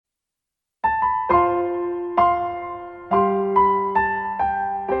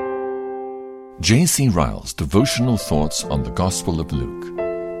J.C. Ryle's Devotional Thoughts on the Gospel of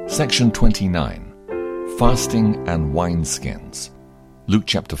Luke. Section 29. Fasting and Wineskins. Luke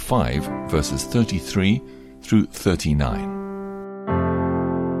chapter 5, verses 33 through 39.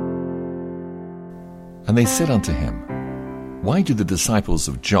 And they said unto him, Why do the disciples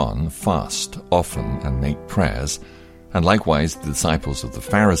of John fast often and make prayers, and likewise the disciples of the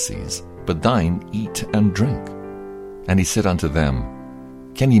Pharisees, but thine eat and drink? And he said unto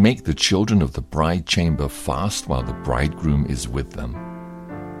them, Can ye make the children of the bride chamber fast while the bridegroom is with them?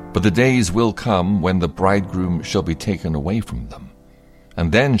 But the days will come when the bridegroom shall be taken away from them,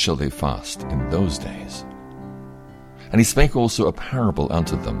 and then shall they fast in those days. And he spake also a parable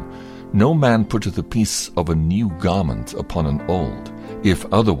unto them, No man putteth a piece of a new garment upon an old. If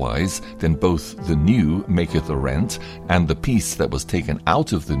otherwise, then both the new maketh a rent, and the piece that was taken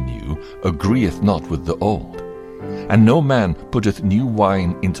out of the new agreeth not with the old. And no man putteth new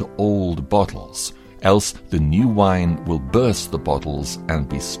wine into old bottles, else the new wine will burst the bottles and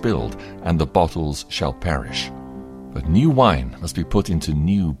be spilled, and the bottles shall perish. But new wine must be put into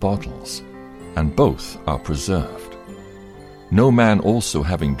new bottles, and both are preserved. No man also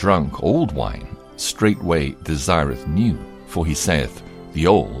having drunk old wine straightway desireth new, for he saith, The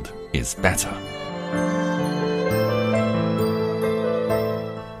old is better.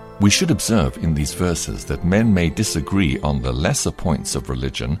 We should observe in these verses that men may disagree on the lesser points of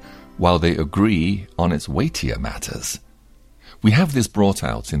religion, while they agree on its weightier matters. We have this brought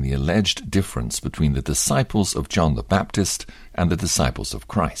out in the alleged difference between the disciples of John the Baptist and the disciples of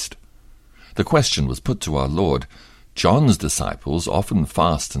Christ. The question was put to our Lord, John's disciples often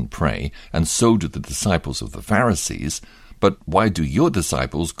fast and pray, and so do the disciples of the Pharisees, but why do your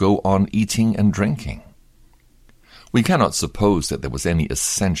disciples go on eating and drinking? We cannot suppose that there was any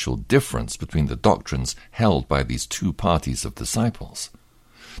essential difference between the doctrines held by these two parties of disciples.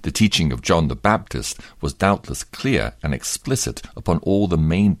 The teaching of John the Baptist was doubtless clear and explicit upon all the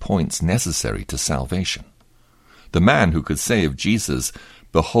main points necessary to salvation. The man who could say of Jesus,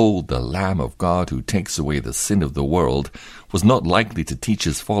 Behold the Lamb of God who takes away the sin of the world, was not likely to teach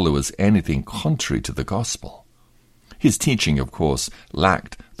his followers anything contrary to the gospel. His teaching, of course,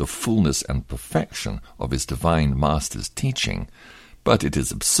 lacked the fullness and perfection of his divine master's teaching, but it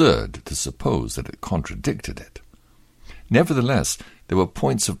is absurd to suppose that it contradicted it. Nevertheless, there were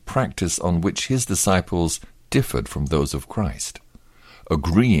points of practice on which his disciples differed from those of Christ.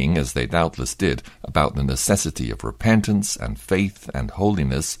 Agreeing, as they doubtless did, about the necessity of repentance and faith and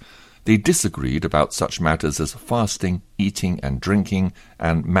holiness, they disagreed about such matters as fasting, eating and drinking,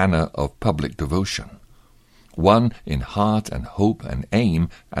 and manner of public devotion. One in heart and hope and aim,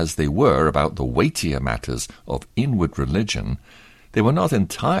 as they were about the weightier matters of inward religion, they were not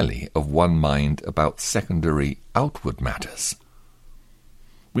entirely of one mind about secondary outward matters.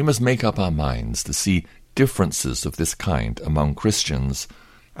 We must make up our minds to see differences of this kind among Christians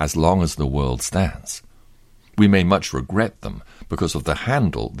as long as the world stands. We may much regret them because of the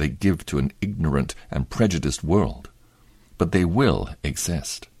handle they give to an ignorant and prejudiced world, but they will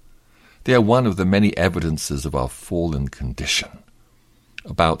exist. They are one of the many evidences of our fallen condition.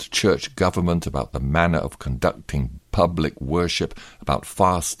 About church government, about the manner of conducting public worship, about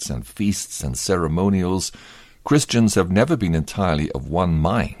fasts and feasts and ceremonials, Christians have never been entirely of one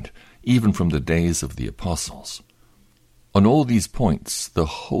mind, even from the days of the apostles. On all these points, the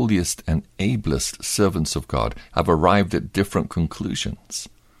holiest and ablest servants of God have arrived at different conclusions.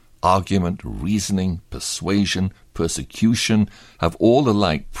 Argument, reasoning, persuasion, persecution have all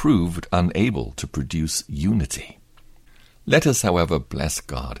alike proved unable to produce unity. Let us, however, bless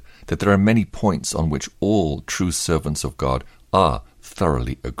God that there are many points on which all true servants of God are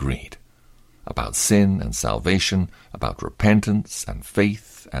thoroughly agreed. About sin and salvation, about repentance and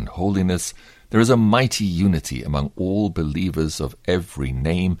faith and holiness, there is a mighty unity among all believers of every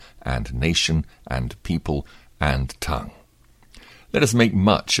name and nation and people and tongue. Let us make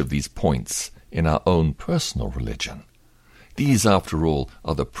much of these points in our own personal religion. These, after all,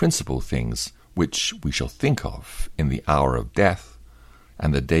 are the principal things which we shall think of in the hour of death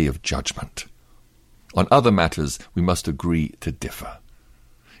and the day of judgment. On other matters we must agree to differ.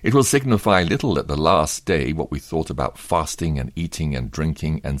 It will signify little at the last day what we thought about fasting and eating and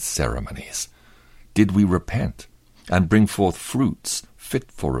drinking and ceremonies. Did we repent and bring forth fruits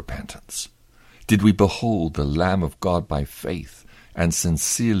fit for repentance? Did we behold the Lamb of God by faith and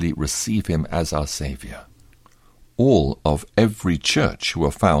sincerely receive him as our Saviour? All of every church who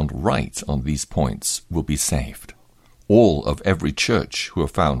are found right on these points will be saved. All of every church who are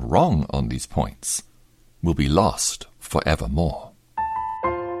found wrong on these points will be lost forevermore.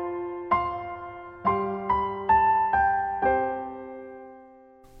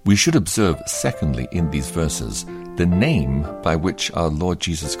 We should observe, secondly, in these verses, the name by which our Lord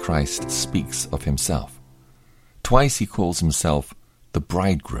Jesus Christ speaks of himself. Twice he calls himself the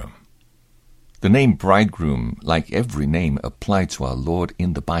bridegroom. The name bridegroom, like every name applied to our Lord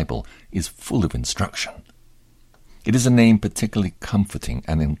in the Bible, is full of instruction. It is a name particularly comforting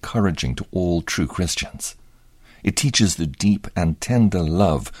and encouraging to all true Christians. It teaches the deep and tender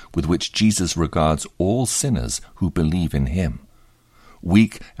love with which Jesus regards all sinners who believe in him.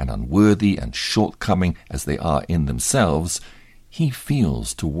 Weak and unworthy and shortcoming as they are in themselves, he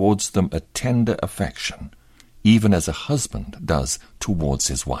feels towards them a tender affection, even as a husband does towards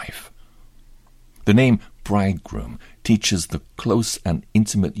his wife. The name bridegroom teaches the close and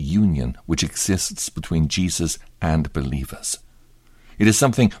intimate union which exists between Jesus and believers. It is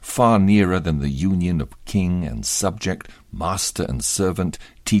something far nearer than the union of king and subject, master and servant,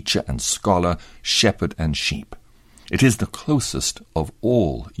 teacher and scholar, shepherd and sheep. It is the closest of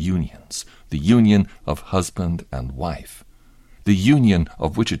all unions, the union of husband and wife, the union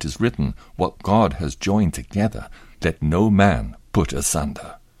of which it is written, "What God has joined together, let no man put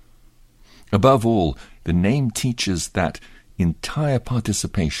asunder." Above all, the name teaches that entire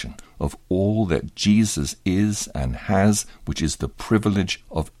participation of all that Jesus is and has, which is the privilege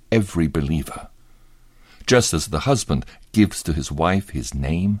of every believer. Just as the husband gives to his wife his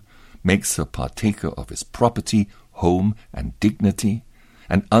name, makes her partaker of his property, home, and dignity,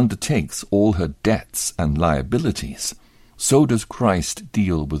 and undertakes all her debts and liabilities, so does Christ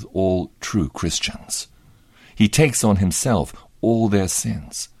deal with all true Christians. He takes on himself all their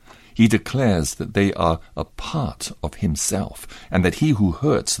sins. He declares that they are a part of himself, and that he who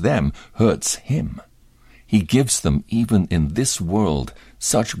hurts them hurts him. He gives them, even in this world,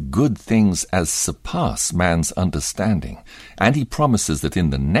 such good things as surpass man's understanding, and he promises that in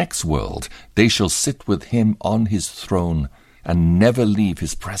the next world they shall sit with him on his throne and never leave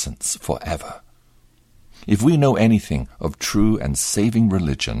his presence forever. If we know anything of true and saving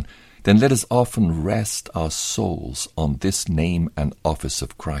religion, then let us often rest our souls on this name and office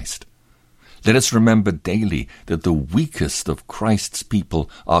of Christ. Let us remember daily that the weakest of Christ's people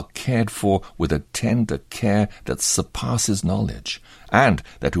are cared for with a tender care that surpasses knowledge, and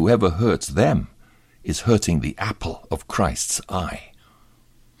that whoever hurts them is hurting the apple of Christ's eye.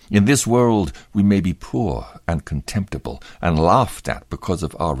 In this world we may be poor and contemptible and laughed at because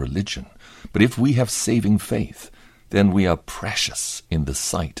of our religion, but if we have saving faith, then we are precious in the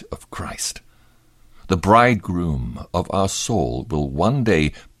sight of Christ. The bridegroom of our soul will one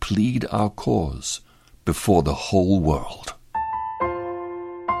day plead our cause before the whole world.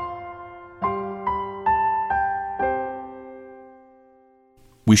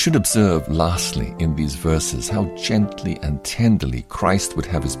 We should observe, lastly, in these verses, how gently and tenderly Christ would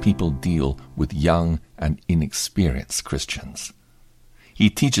have his people deal with young and inexperienced Christians. He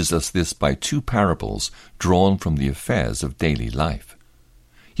teaches us this by two parables drawn from the affairs of daily life.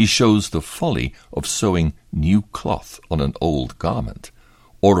 He shows the folly of sewing new cloth on an old garment,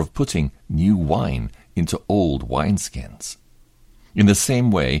 or of putting new wine into old wineskins. In the same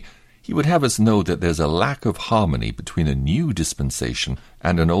way, he would have us know that there's a lack of harmony between a new dispensation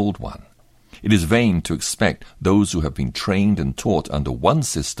and an old one. It is vain to expect those who have been trained and taught under one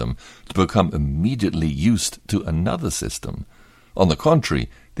system to become immediately used to another system. On the contrary,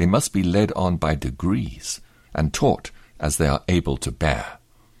 they must be led on by degrees and taught as they are able to bear.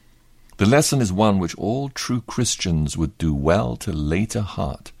 The lesson is one which all true Christians would do well to lay to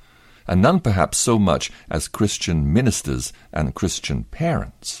heart, and none perhaps so much as Christian ministers and Christian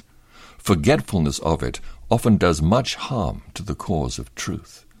parents. Forgetfulness of it often does much harm to the cause of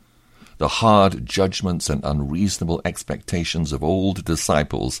truth. The hard judgments and unreasonable expectations of old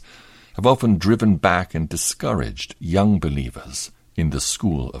disciples have often driven back and discouraged young believers in the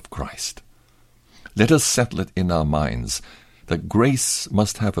school of Christ. Let us settle it in our minds that grace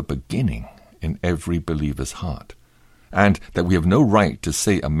must have a beginning in every believer's heart, and that we have no right to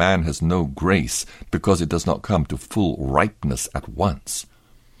say a man has no grace because it does not come to full ripeness at once.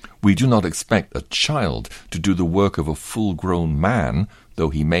 We do not expect a child to do the work of a full-grown man, though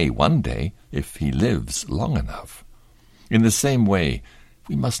he may one day, if he lives long enough. In the same way,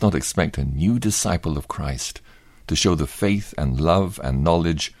 we must not expect a new disciple of Christ to show the faith and love and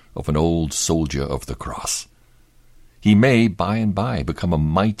knowledge of an old soldier of the cross. He may, by and by, become a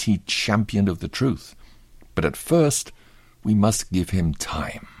mighty champion of the truth, but at first we must give him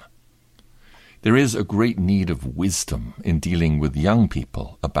time. There is a great need of wisdom in dealing with young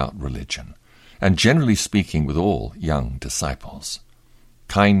people about religion, and generally speaking with all young disciples.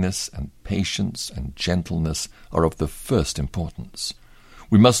 Kindness and patience and gentleness are of the first importance.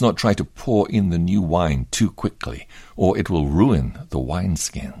 We must not try to pour in the new wine too quickly, or it will ruin the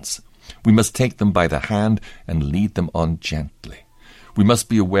wineskins. We must take them by the hand and lead them on gently. We must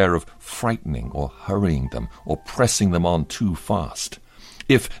be aware of frightening or hurrying them or pressing them on too fast.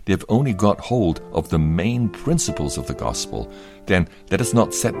 If they've only got hold of the main principles of the gospel, then let us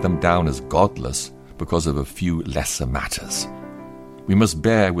not set them down as godless because of a few lesser matters. We must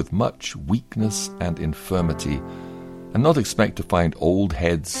bear with much weakness and infirmity and not expect to find old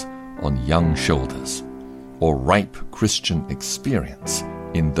heads on young shoulders or ripe Christian experience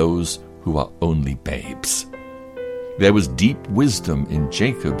in those who are only babes. There was deep wisdom in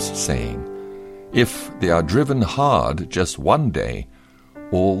Jacob's saying, "If they are driven hard just one day,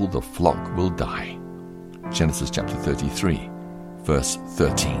 all the flock will die." Genesis chapter 33, verse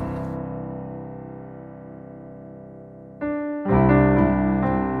 13.